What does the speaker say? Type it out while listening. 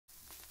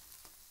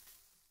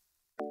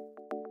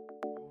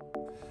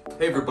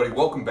Hey everybody,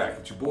 welcome back.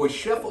 It's your boy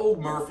Chef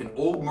Ol'Murph in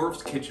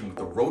Ol'Murph's Kitchen with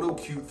the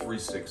ROTO-Q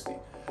 360.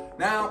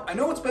 Now, I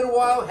know it's been a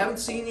while, haven't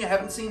seen you,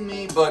 haven't seen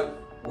me, but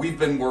we've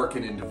been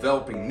working and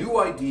developing new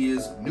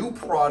ideas, new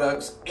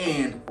products,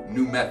 and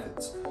new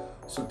methods.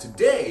 So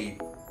today,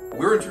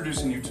 we're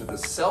introducing you to the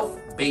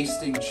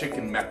self-basting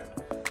chicken method.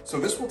 So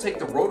this will take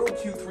the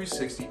ROTO-Q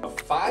 360, a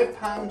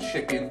 5-pound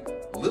chicken,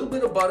 a little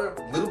bit of butter,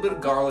 a little bit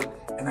of garlic,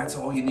 and that's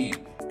all you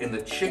need. And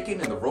the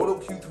chicken in the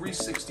ROTO-Q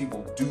 360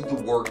 will do the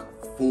work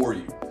for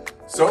you.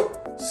 So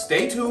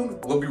stay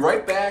tuned, we'll be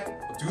right back,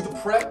 we'll do the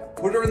prep,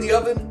 put her in the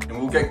oven, and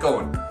we'll get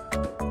going.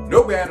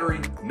 No battery,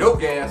 no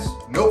gas,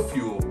 no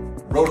fuel,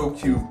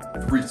 ROTO-Q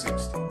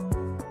 360.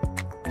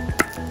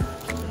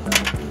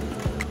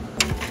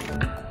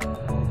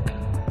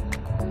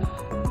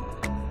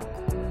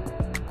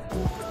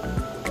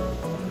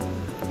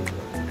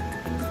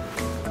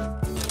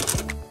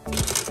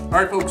 All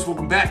right, folks,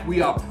 welcome back.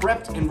 We are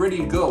prepped and ready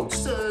to go.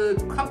 Just a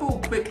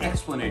couple quick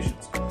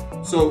explanations.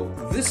 So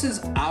this is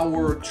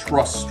our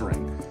truss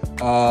string.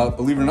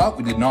 Believe it or not,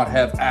 we did not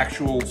have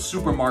actual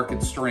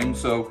supermarket string,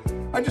 so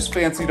I just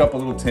fancied up a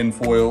little tin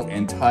foil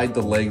and tied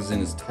the legs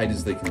in as tight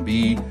as they can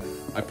be.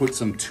 I put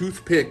some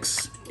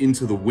toothpicks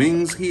into the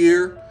wings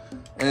here,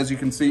 as you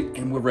can see,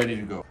 and we're ready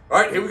to go. All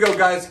right, here we go,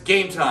 guys.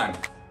 Game time.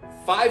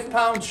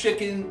 5-pound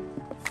chicken,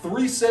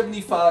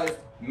 375.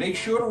 Make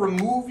sure to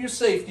remove your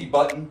safety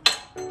button.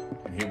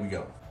 And here we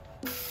go.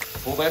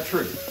 Pull that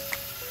trigger.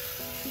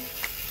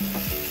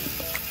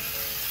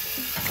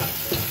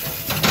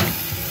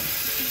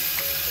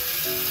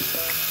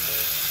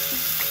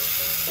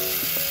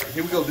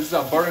 Here we go. This is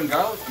our butter and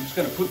garlic. I'm just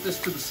going to put this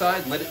to the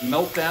side, let it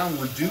melt down,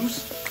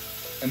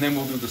 reduce, and then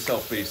we'll do the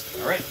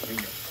self-basting. All right, here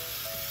we go.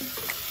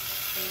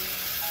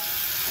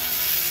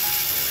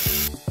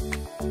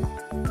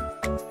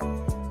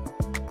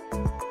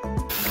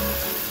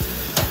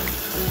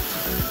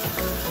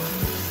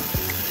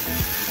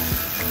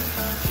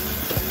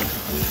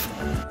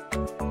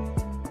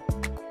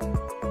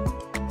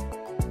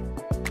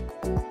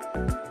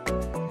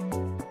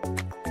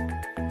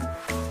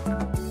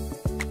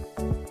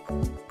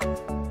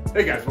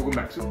 Hey guys, welcome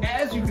back. So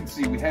as you can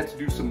see, we had to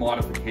do some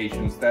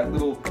modifications. That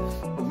little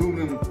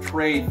aluminum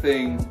tray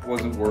thing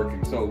wasn't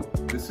working. So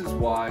this is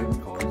why we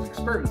call these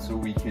experiments, so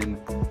we can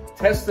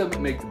test them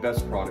and make the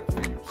best product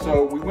for you.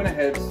 So we went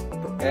ahead,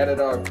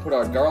 put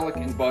our garlic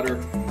and butter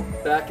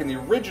back in the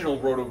original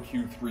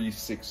ROTO-Q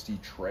 360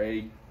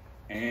 tray,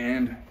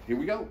 and here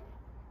we go.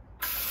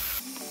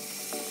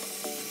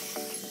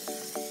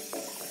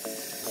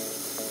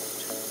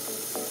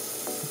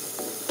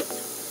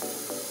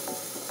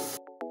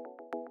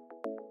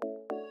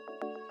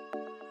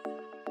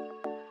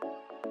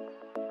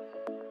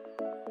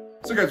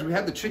 So guys, we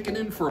had the chicken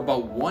in for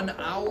about 1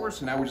 hour,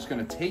 so now we're just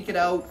gonna take it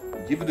out,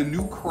 give it a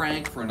new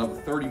crank for another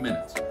 30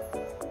 minutes.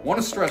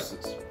 Wanna stress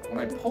this, when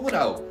I pull it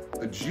out,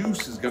 the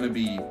juice is gonna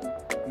be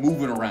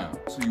moving around.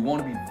 So you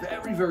wanna be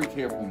very, very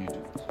careful when you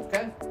do this,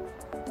 okay?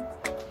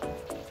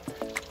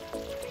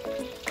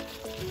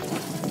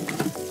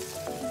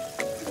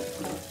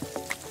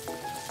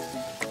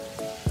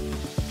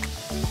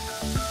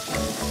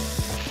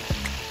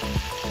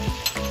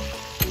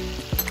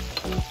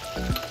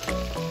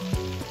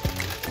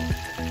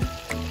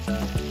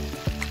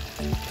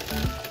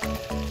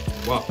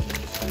 Wow,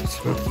 it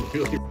smells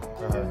really.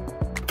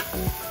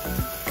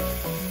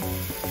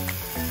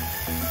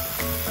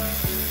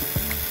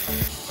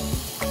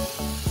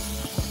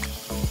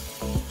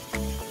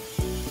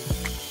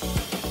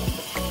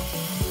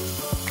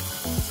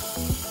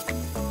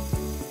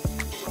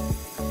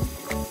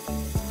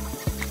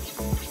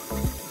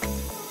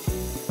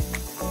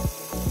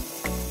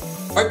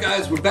 All right,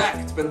 guys, we're back.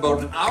 It's been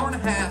about an hour and a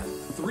half,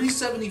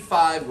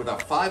 375 with our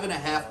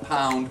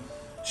 5.5-pound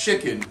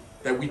chicken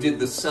that we did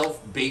the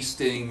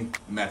self-basting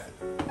method.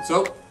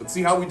 So let's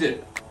see how we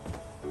did.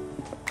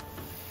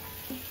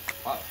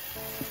 Wow.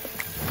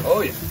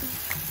 Oh yeah.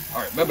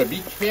 All right, remember,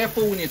 be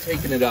careful when you're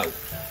taking it out.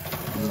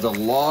 There's a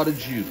lot of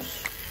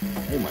juice.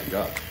 Oh my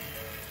God.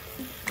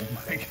 Oh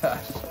my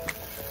gosh.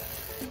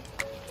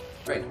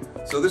 Right,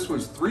 so this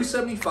was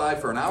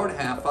 375 for an hour and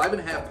a half,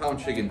 5.5-pound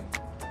chicken.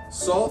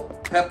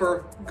 Salt,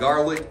 pepper,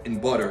 garlic,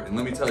 and butter. And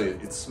let me tell you,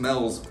 it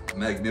smells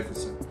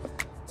magnificent.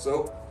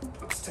 So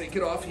let's take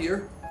it off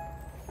here.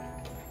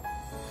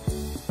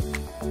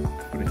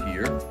 Put it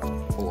here.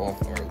 Pull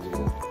off our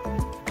little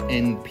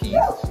end piece.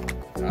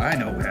 I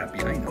know, Happy,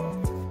 I know.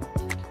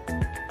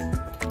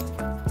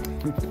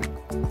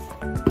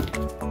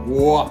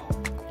 Wow.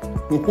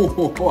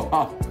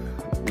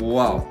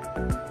 Wow.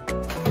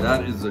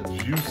 That is a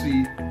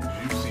juicy,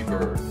 juicy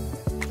bird.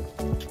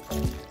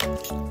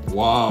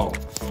 Wow.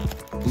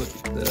 Look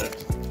at that.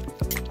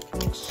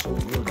 Looks so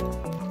good.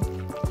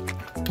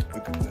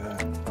 Look at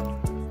that.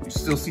 You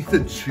still see the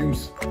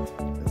juice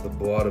at the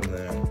bottom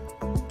there.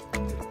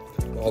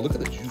 Oh, look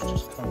at the juice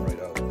just come right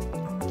out.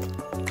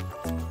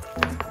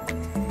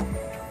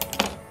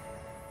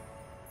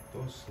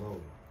 Go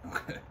slowly.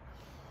 Okay.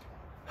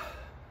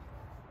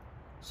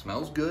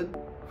 Smells good.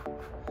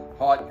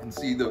 Hot, you can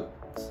see the,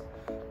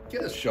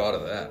 get a shot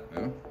of that,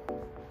 man.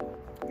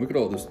 Look at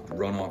all this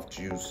runoff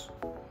juice.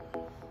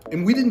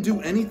 And we didn't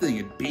do anything,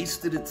 it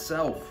basted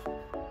itself. All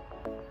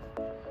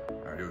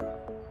right, here we go.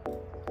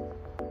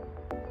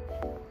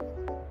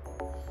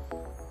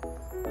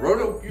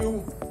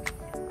 ROTO-Q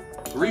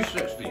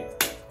 360,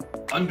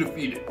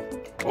 undefeated.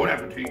 Bon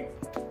appetit.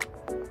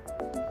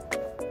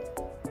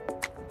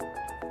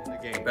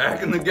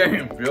 Back in the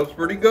game, feels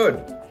pretty good.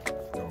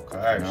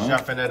 Okay, you know?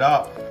 Chefing it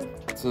up.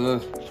 It's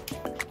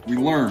we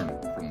learn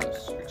from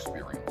this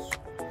experience.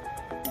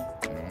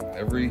 You know,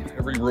 every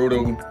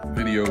Roto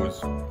video is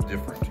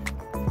different.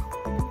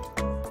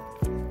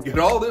 Get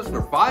all this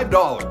for $5.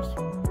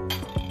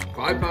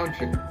 5-pound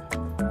chicken.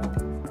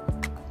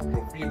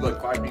 You'll feed like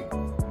 5 people.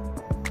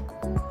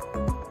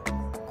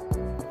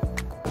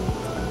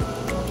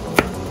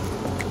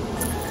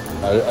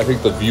 I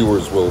think the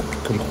viewers will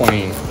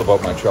complain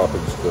about my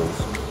chopping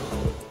skills.